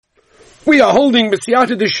We are holding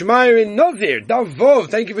B'siyata D'Shmaya in Nazir, Daf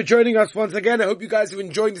Vov. Thank you for joining us once again. I hope you guys have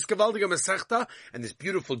enjoyed this Gavaldiga Masechta and this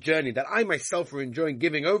beautiful journey that I myself are enjoying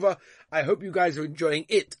giving over. I hope you guys are enjoying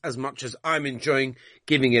it as much as I'm enjoying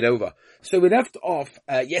giving it over. So we left off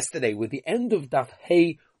yesterday with the end of Daf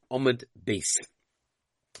Hey Omid Beis.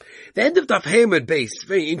 The end of Daf Hey Omid Beis,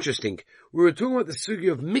 very interesting. We were talking about the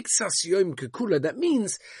sugi of Mixas Yom Kekula. That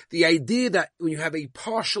means the idea that when you have a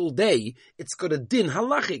partial day, it's got a din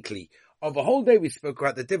halachically. Of a whole day, we spoke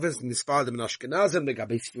about the difference in the Sfardim and Ashkenazim, the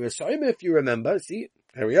Gabi Sfira Soima, if you remember. See,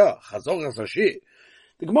 here we are. Chazor HaSashir.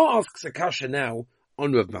 The Gemara asks a kasha now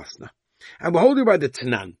on Rav Masna. And we're holding by the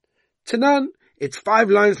Tanan. Tanan, it's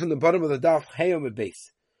 5 lines from the bottom of the Daf, Hey Omid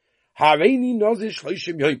Beis. Hareini Nozir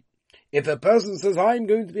Shloshim Yom. If a person says, I'm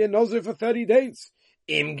going to be a Nozir for 30 days,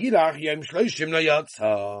 Im Gilach Yom Shloshim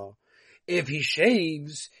Layatza. If he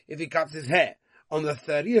shaves, if he cuts his hair, on the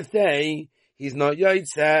 30th day, he's not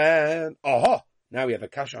Yotzeh. Aha! Now we have a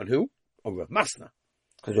kasha on who? On Rav Masna.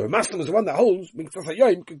 Because Rav Masna was the one that holds Miktzas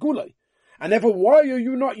Hayom Kegulai. And therefore, why are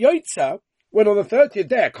you not Yotzeh when on the 30th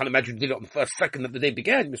day? I can't imagine you did it on the first second that the day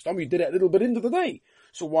began. Mr. You did it a little bit into the day.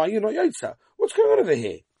 So why are you not Yotzeh? What's going on over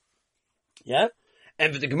here? Yeah?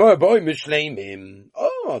 And for the Gemara, boy, Mishleimim.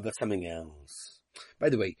 Oh, that's something else. By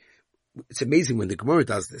the way, it's amazing when the Gemara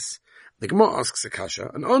does this. The Gemara asks a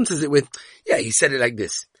kasha and answers it with, yeah, he said it like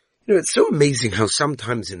this. You know, it's so amazing how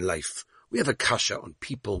sometimes in life we have a kasha on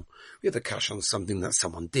people, we have a kasha on something that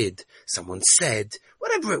someone did, someone said,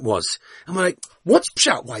 whatever it was. And we're like, what's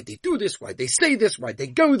pshat? Why'd they do this? Why'd they say this? Why'd they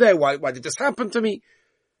go there? Why did this happen to me?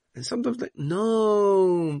 And sometimes like,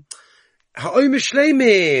 no. Ha'oim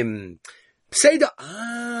shleimim. Pseida.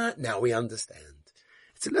 Now we understand.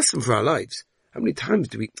 It's a lesson for our lives. How many times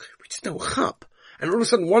do we just know chap? And all of a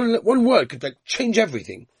sudden one word could like change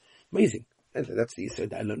everything. Amazing. And that's the Yisod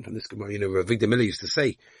that I learned from this Gemara. You know, Rav Vigdor Miller used to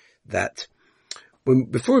say that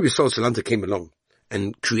before Rabbi Sol Salanta came along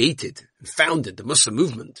and created and founded the Musa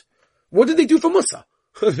movement, what did they do for Musa?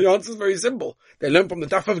 The answer is very simple. They learned from the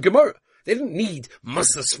Daf of Gemara. They didn't need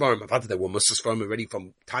Musa Svarim. I've had there were Musa Svarim already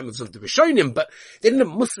from times of the Rishonim, but they didn't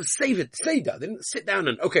have Musa Seder. They didn't sit down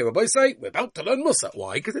and, okay, Rabbi say, we're about to learn Musa.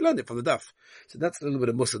 Why? Because they learned it from the Daf. So that's a little bit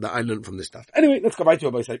of Musa that I learned from this Daf. Anyway, let's go back to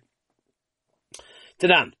Rabbi say.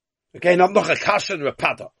 Tadan. Okay, now noch a kasha and a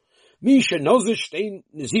pada. Misha nozir stein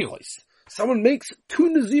naziros. Someone makes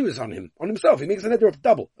 2 naziros on himself. He makes an of a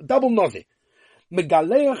double nazir.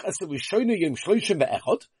 Megaleach as the yom shloshim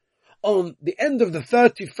be'echad. On the end of the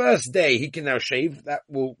 31st day, he can now shave. That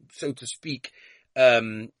will, so to speak,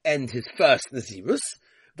 end his first naziros.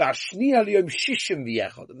 Vashni al yom shishim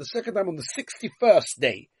v'echad. And the second time on the 61st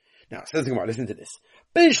day. Now, listen to this.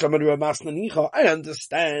 I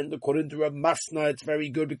understand, according to Rav Masna, it's very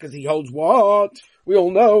good because he holds what? We all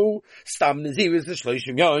know, Stam Nazir is the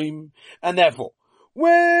Shloshim Yom. And therefore,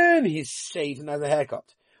 when he's shaved and has a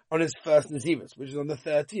haircut on his first Naziris, which is on the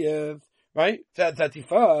 30th, right?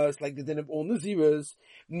 31st, like the din of all Naziris,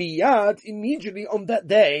 Miyad, immediately on that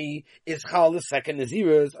day, is Chal the second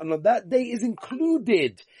Naziris, and on that day is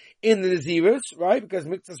included in the Naziris, right? Because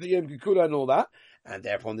Miktzas Yom Kekula and all that. And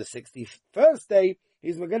therefore on the 61st day,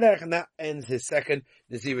 he's Magalech, and that ends his second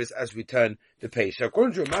Naziris as we turn the page. So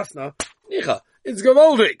according to Masna, Nicha, it's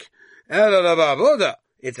Gavaldik.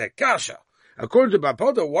 It's a kasha. According to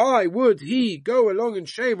Bapoda, why would he go along and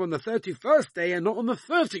shave on the 31st day and not on the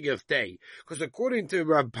 30th day? Because according to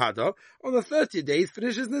Rabpada, on the 30th day he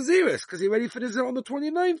finishes Naziris, because he already finishes it on the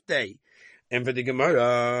 29th day. And for the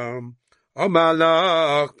Gemara,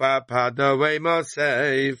 Omalach Papada Wema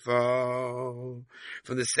Sefer.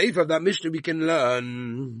 From the Sefer of that Mishnah we can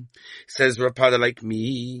learn, says Rapada like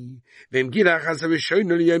me, that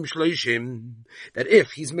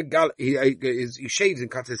if he's he shaves and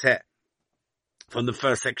cuts his hair from the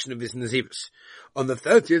first section of his Nazirus, on the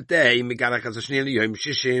 30th day,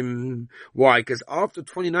 why? Because after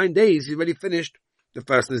 29 days he's already finished the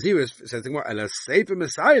first Nazirus. Says Sefer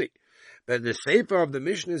Messiah. But the Sefer of the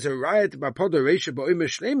Mishnah is a riot by Poda Reisha Ba'im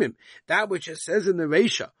Shleimim. That which it says in the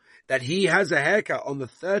Reisha, that he has a haircut on the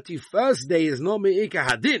 31st day is not Me'ika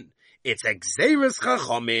Hadin. It's Exeris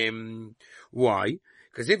Chachomim. Why?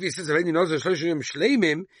 Because if he says already knows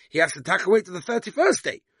Shleimim, he has to tack away to the 31st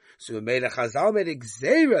day. So Melech Chazal made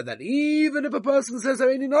Exera that even if a person says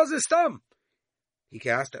already knows Stam, he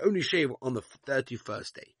has to only shave on the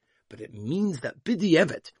 31st day. But it means that Bidi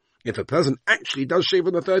Evet, if a person actually does shave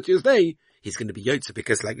on the 30th day, he's going to be Yotze,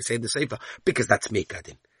 because like we say in the Sefer, because that's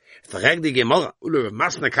Mekadin. According to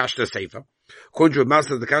Masna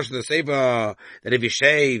the Kasha Sefer, that if he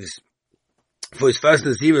shaves for his first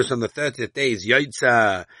Nazirus on the 30th day, is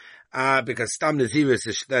Yotze, Because Stam Naziris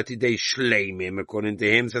is 30 days shleimim, according to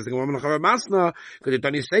him, says the Gemara Menachar Masna, because it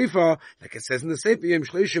done his sefer, like it says in the sefer, Yom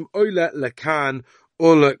Shloshim Oila Lakan,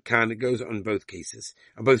 Ola Kan, it goes on both cases,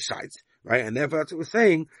 on both sides, right? And therefore that's what we're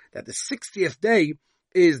saying, that the 60th day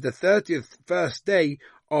is the 30th first day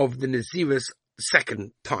of the Naziris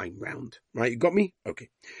second time round, right? You got me? Okay.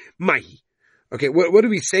 Mahi. Okay, what are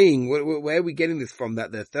we saying? Where are we getting this from?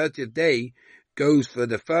 That the 30th day goes for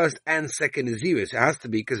the first and second Naziris. It has to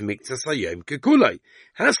be because Miktzah Sayom Kekulai.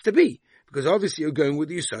 Has to be. Because obviously you're going with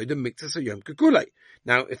the Yisod of Miktzah Sayom Kekulai.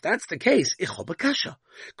 Now, if that's the case, Ichob Akasha.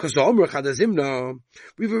 Because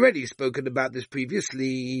we've already spoken about this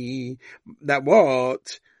previously. That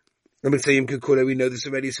what? Let me say Yom Kekulai, we know this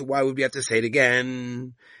already, so why would we have to say it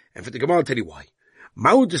again? And for the Gemara, I'll tell you why.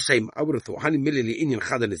 I would have thought,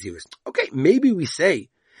 okay, maybe we say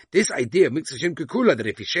this idea of Miktzah Shem Kekula, that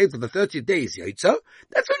if he shaves on the 30th day is Yaitza,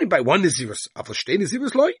 that's only by one Nazirus. Afashtei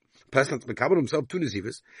Nazirus loy. Person has to become himself two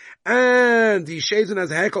Nazirus. And he shaves and has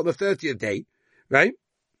a haircut on the 30th day, right?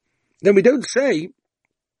 Then we don't say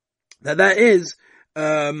that is,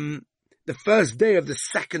 the first day of the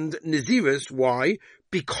second Nazirus. Why?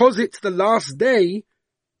 Because it's the last day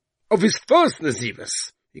of his first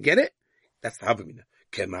Nazirus. You get it? That's the Havamina.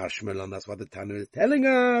 Kemashmalan, that's what the Tana is telling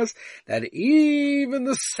us, that even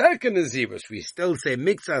the second Nazirus, we still say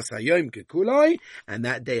Miktzah Sayom Kekulai, and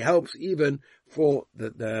that day helps even for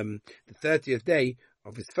the 30th day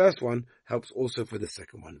of his first one, helps also for the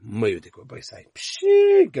second one. Moedik, what I say.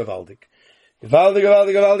 Pshih, Gavaldik. Gavaldik.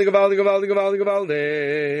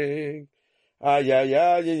 Ay,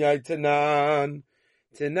 Tanan.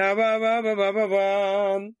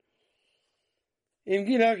 Tanabababababan. What's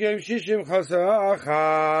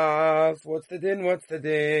the din? What's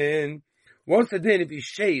the din if he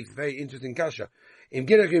shaves? Very interesting kasha.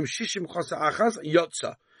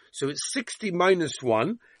 So it's 60 minus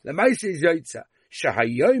 1. Because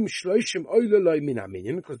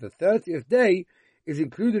the 30th day is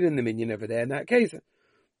included in the minyan over there in that case.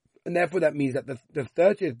 And therefore that means that the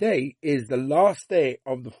 30th day is the last day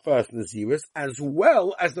of the first Nazirus as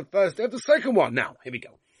well as the first day of the second one. Now, here we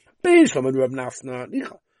go. Okay,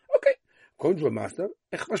 according to a master,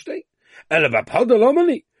 according to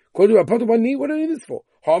a what do I need this for?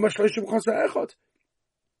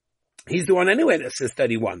 He's the one anyway that says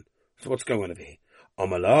 31. So what's going on over here?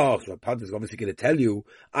 Amalach, so Pad is obviously going to tell you,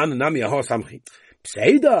 Ananami Ahor Samchi.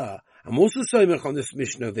 Pseida, I'm also saying on this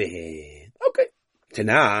mission over here. Okay.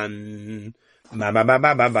 Tanan.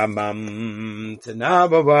 Tanababan.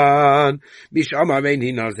 Mishama Rain,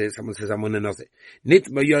 he knows it. Someone says, I'm going to know it. Nit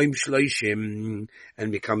Mayoim Shloishim.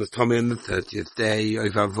 And becomes Tommy on the 30th day.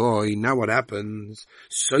 Ovavoy. Now what happens?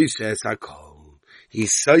 So says Hakol. He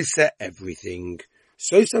so said everything.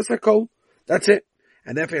 So says Hakol. That's it.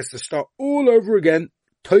 And therefore he has to start all over again,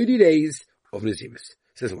 30 days of Nazirus.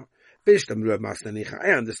 Says one. I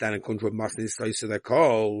understand and control Masna is so they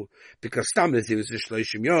call because Stam Nazirus is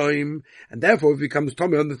Shloshim Yom, and therefore if it becomes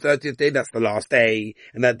Tommy on the 30th day, that's the last day,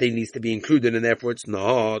 and that day needs to be included, and therefore it's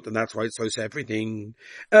not, and that's why it's so everything.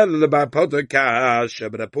 But according by Poda,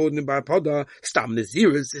 Stam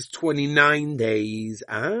Nazirus is 29 days.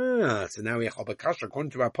 So now we have a kasha according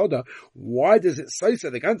to our Poda. Why does it say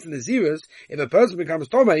the ganze Nazirus if a person becomes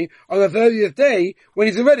Tommy on the 30th day when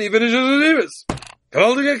he's already finished his Nazirus?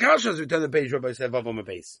 Geweldige kasha, we turn the page, Rabbi said, Vav on my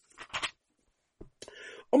base.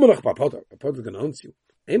 Omelach Bapoda, Bapoda can answer you.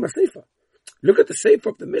 Hey, my sefer. Look at the sefer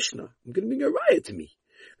of the Mishnah. I'm going to bring a riot to me.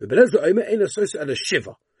 In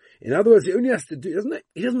other words, he only has to do,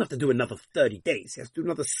 he doesn't have to do another 30 days. He has to do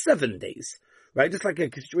another 7 days. Right? Just like a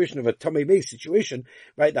situation of a Tomei Base situation,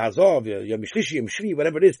 right? The Hazov, Yom Shlishi, Yom Shvi,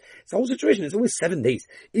 whatever it is. It's the whole situation. It's always 7 days.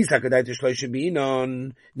 But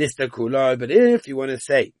if you want to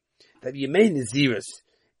say, that Yemei Nazirus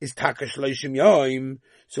is Taka Shloshim Yom,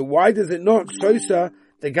 so why does it not Sosa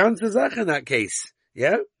the ganze Zach in that case?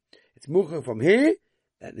 Yeah? It's Mucha from here,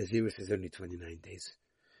 that Nazirus is only 29 days.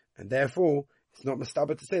 And therefore, it's not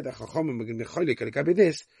Mastaba to say that Chachamim are going to be cholik and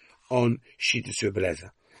this on Shittus Rebbe Lezer.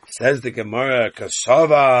 Says the Gemara,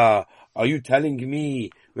 Kasava, are you telling me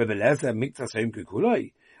Rebbe Lezer Miktzas Yom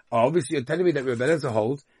Kekulai? Obviously you're telling me that Rebbe Lezer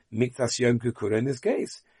holds Miktzas Yom Kekulai in this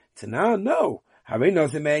case. Tana, no.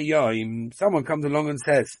 Someone comes along and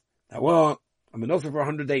says, now what? I'm an offer for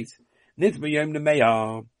 100 days.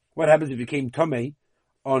 What happens if you came Tomei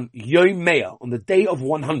on Yom Meah, on the day of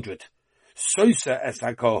 100? Sosa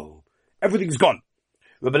esakol. Everything's gone.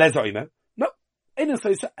 No. Here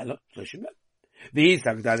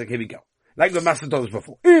we go. Like the Master told us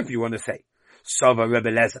before. If you want to say, Sava Rebbe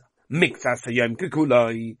Lezer, Miktzas Yom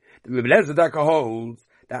Kekulai, the Rebbe Lezer Daka holds,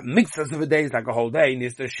 that Miktzas of a day is like a whole day,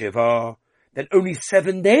 needs to shiva. then only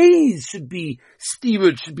 7 days should be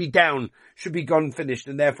steered, should be down, should be gone finished.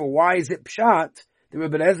 And therefore, why is it pshat? The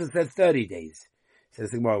Rebbe Eliezer says 30 days. Says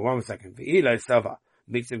the Gemara, 1 second.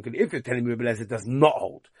 If you're telling me Rebbe Eliezer does not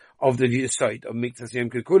hold of the Yesod of Miktas Yom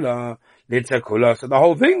Kikula, Litza Kula, so the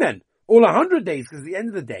whole thing then, all 100 days, because at the end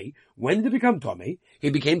of the day, when did he become Tomei? He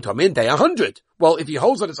became Tomei in day 100. Well, if he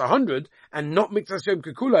holds that it's 100 and not Miktas Yom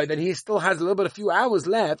Kikula, then he still has a few hours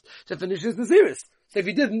left to finish his Naziris. So if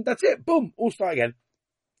he didn't, that's it. Boom. All start again.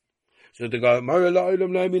 So the guy,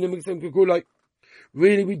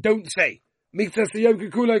 really, we don't say Miktas Yom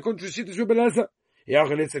Kikula contra Shittas Rebbe Eliezer.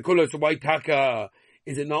 So why taka?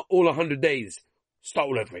 Is it not all 100 days? Start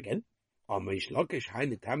all over again. I'll tell you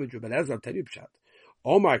pshat.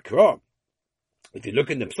 Oh my God. If you look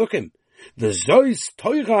in the Psukim, the Zois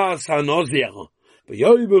Toira Sanozir,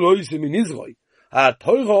 B'yoim Meloisim in Israel,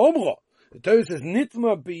 Toira Omro, the Torah says,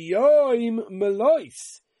 Nitma B'yoim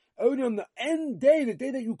Melois, only on the end day, the day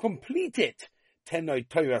that you complete it, Tenoi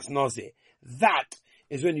Toiras Nozir. That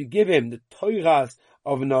is when you give him the Toiras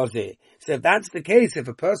of Nozir. So if that's the case, if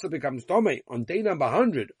a person becomes Tomei on day number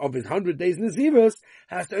 100 of his 100 days Nazirus,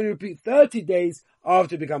 has to only repeat 30 days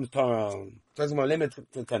after it becomes Torah. So that's my limit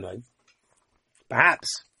to Tanoim.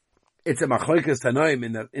 Perhaps it's a Machlokes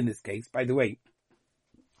Tanoim in this case. By the way,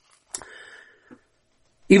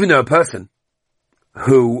 even though a person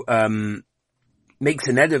who makes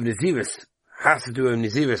an ed of Nazirus has to do a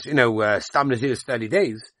Nazirus, Stam Nazirus 30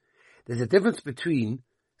 days, there's a difference between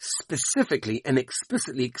specifically and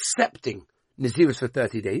explicitly accepting Nazirus for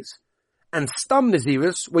 30 days and Stam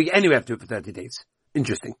Nazirus where you anyway have to do it for 30 days.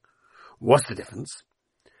 Interesting. What's the difference?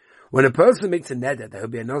 When a person makes a neder that he'll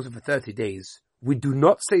be a nazir for 30 days, we do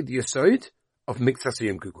not say the yesod of Miktas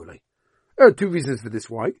Yom Kikula. There are two reasons for this.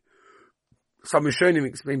 Why? Some Rishonim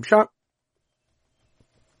explain pshat.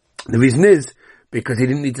 The reason is because he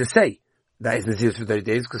didn't need to say that is Nazirus for 30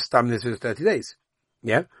 days because Stam Nazirus is 30 days.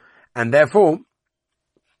 Yeah? And therefore,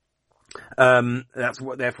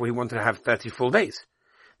 therefore he wanted to have 30 full days.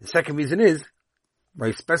 The second reason is,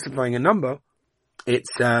 by specifying a number, it's,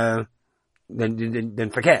 then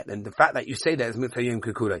forget. And the fact that you say that is Mitzvah Yom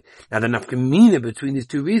Kikula. Now the nafkamina between these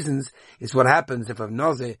two reasons is what happens if a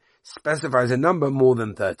Nazir specifies a number more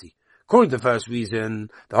than 30. According to the first reason,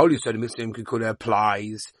 the Holy Yesod of Mitzvah Yom Kikula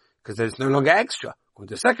applies, because there's no longer extra. According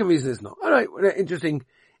to the second reason, it's not. Alright, interesting,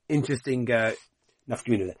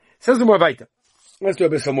 nafkamina there. Says the more weiter. Let's do a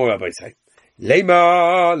bit more, Rabbi say.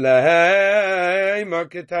 Leima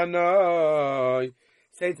ketanoi.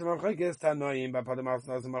 Say to Machlokes Tanoim, by Padamas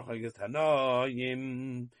Nas Machlokes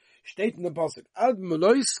Tanoim. State in the pasuk, Ad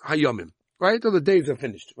Melois Hayomim. Right? All the days are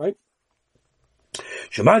finished, right?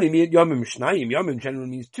 Shemani mi Yomim Shnayim. Yomim generally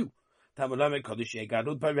means 2. Tamalame Kodesh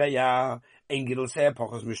Yegadut Pareya. Engidol Seah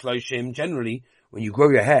Pachos Mishloishim. Generally, when you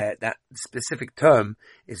grow your hair, that specific term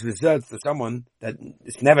is reserved for someone that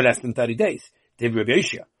it's never less than 30 days. Div Rabbi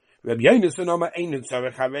Yoshia. Rabbi Yonasan Oma Einu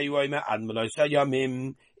Tzarech Harei Yoima Ad Melois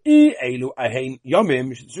Hayomim. It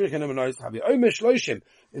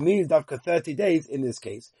means dafka 30 days in this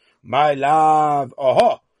case. My love,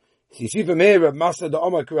 you see from here, Rav Masa the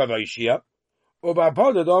Omar Rav Yishia, or Rav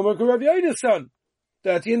Pada the Omar Rav Yonasan,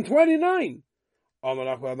 30 and 29. Now,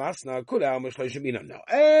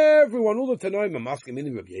 everyone, all the Tanoim are asking me,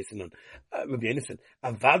 Rav Yonasan,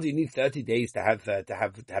 Avad, you need 30 days to have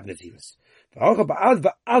Nazirus.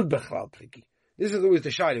 This is always the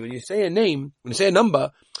shayla. When you say a name, when you say a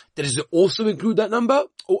number, does it also include that number,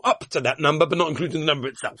 or up to that number, but not including the number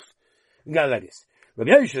itself? You got like this.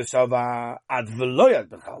 Rabbi Yosha Sava ad v'loyad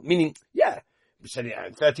b'chal, meaning,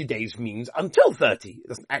 30 days means until 30. It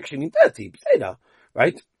doesn't actually mean 30.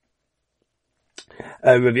 Right?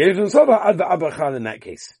 Rabbi Yosha Sava ad v'abachal in that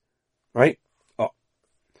case. Right?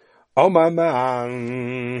 Oh my man.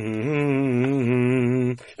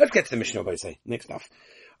 Let's get to the Mishnah by say. Next stuff.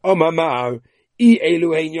 Oh my man. These are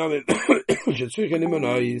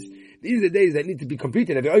the days that need to be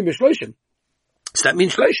completed. So that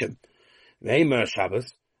means Shloshim.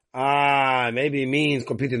 Shabbos. Maybe it means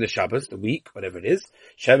completing the Shabbos, the week, whatever it is.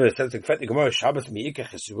 Shabbos says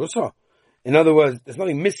in other words, there's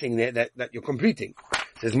nothing missing there that you're completing.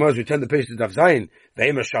 It says Moses, return the page to Daf Zayin.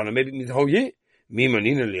 Maybe it means the whole year.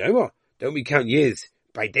 Don't we count years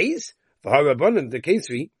by days? The case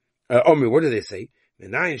what do they say?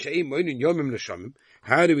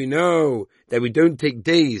 How do we know that we don't take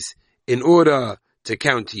days in order to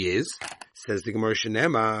count years? Says the Gemara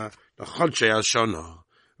Shenema,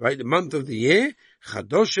 right? The month of the year,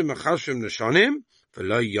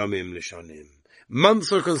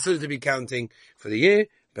 months are considered to be counting for the year,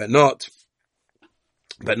 but not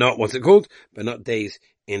what's it called? But not days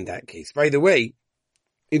in that case. By the way,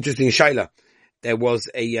 interesting shayla. there was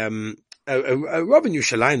a Rav in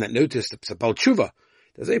Yerushalayim that noticed a Baal Tshuva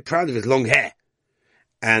that was very proud of his long hair.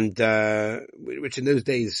 And, which in those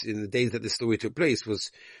days, in the days that this story took place,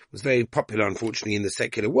 was very popular, unfortunately, in the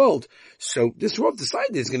secular world. So this Rav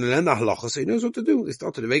decided he's going to learn the halacha, so he knows what to do. They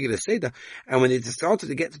started a regular seder, and when they started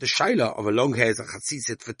to get to the shaila of a long hair as a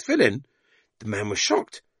chatzitzit for tefillin, the man was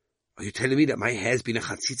shocked. Are you telling me that my hair's been a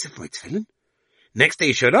chatzitzit for my tefillin? Next day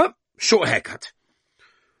he showed up, short haircut.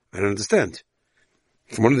 I don't understand.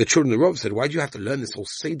 From one of the children of the Rav said, why do you have to learn this whole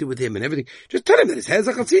seder with him and everything? Just tell him that his hair's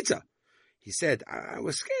a chatzitzit. He said, I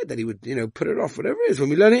was scared that he would, put it off, whatever it is. When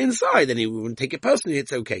we learn it inside, then he wouldn't take it personally.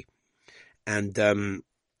 It's okay. And,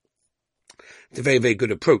 it's a very, very good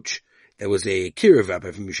approach. There was a Kiruv Rabbi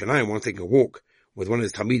from Yerushalayim once taking a walk with one of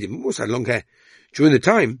his Talmidim, who also had long hair. During the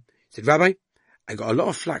time, he said, Rabbi, I got a lot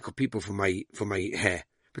of flack of people for my hair.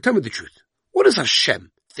 But tell me the truth. What does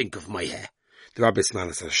Hashem think of my hair? The Rabbi smiled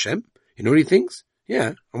and said, Hashem? You know what he thinks?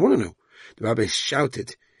 Yeah, I want to know. The Rabbi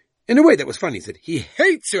shouted, in a way that was funny, he said, he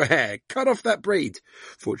hates your hair, cut off that braid.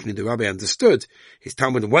 Fortunately, the Rabbi understood his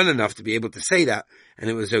Talmud well enough to be able to say that, and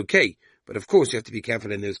it was okay. But of course, you have to be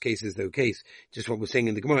careful in those cases, just what we're saying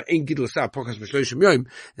in the Gemara,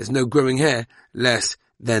 there's no growing hair less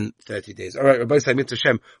than 30 days. All right, Rabbi Simon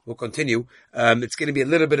Hashem will continue. It's going to be a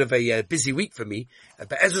little bit of a busy week for me,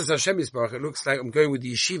 but Ezra Hashem Yisbarach, it looks like I'm going with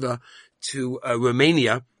the yeshiva to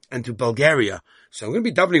Romania and to Bulgaria. So I'm going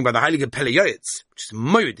to be davening by the Heilige Pele Yoetz, which is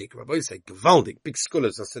moedik, Rabbi say, gewaldik, big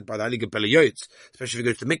scholars are said by the Heilige Pele Yoetz, especially if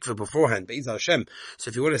you go to the mikveh beforehand, Be'ezras Hashem. So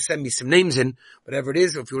if you want to send me some names in, whatever it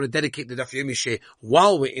is, or if you want to dedicate the Daf Yomi Sheh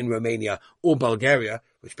while we're in Romania or Bulgaria,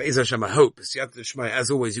 which Be'ezras Hashem I hope,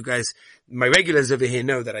 as always, you guys, my regulars over here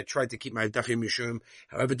know that I try to keep my Daf Yomi Sheh,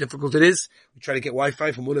 however difficult it is. We try to get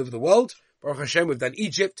Wi-Fi from all over the world. Baruch Hashem, we've done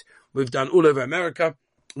Egypt, we've done all over America,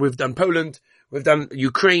 we've done Poland, we've done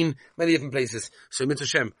Ukraine, many different places. So, Mitzvah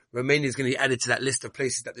Hashem, Romania is going to be added to that list of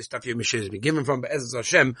places that this Daf Yomi Sheh has been given from. But Ezra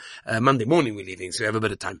Hashem, Monday morning we're leaving, so we have a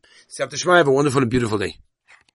bit of time. Siyat Shema, have a wonderful and beautiful day.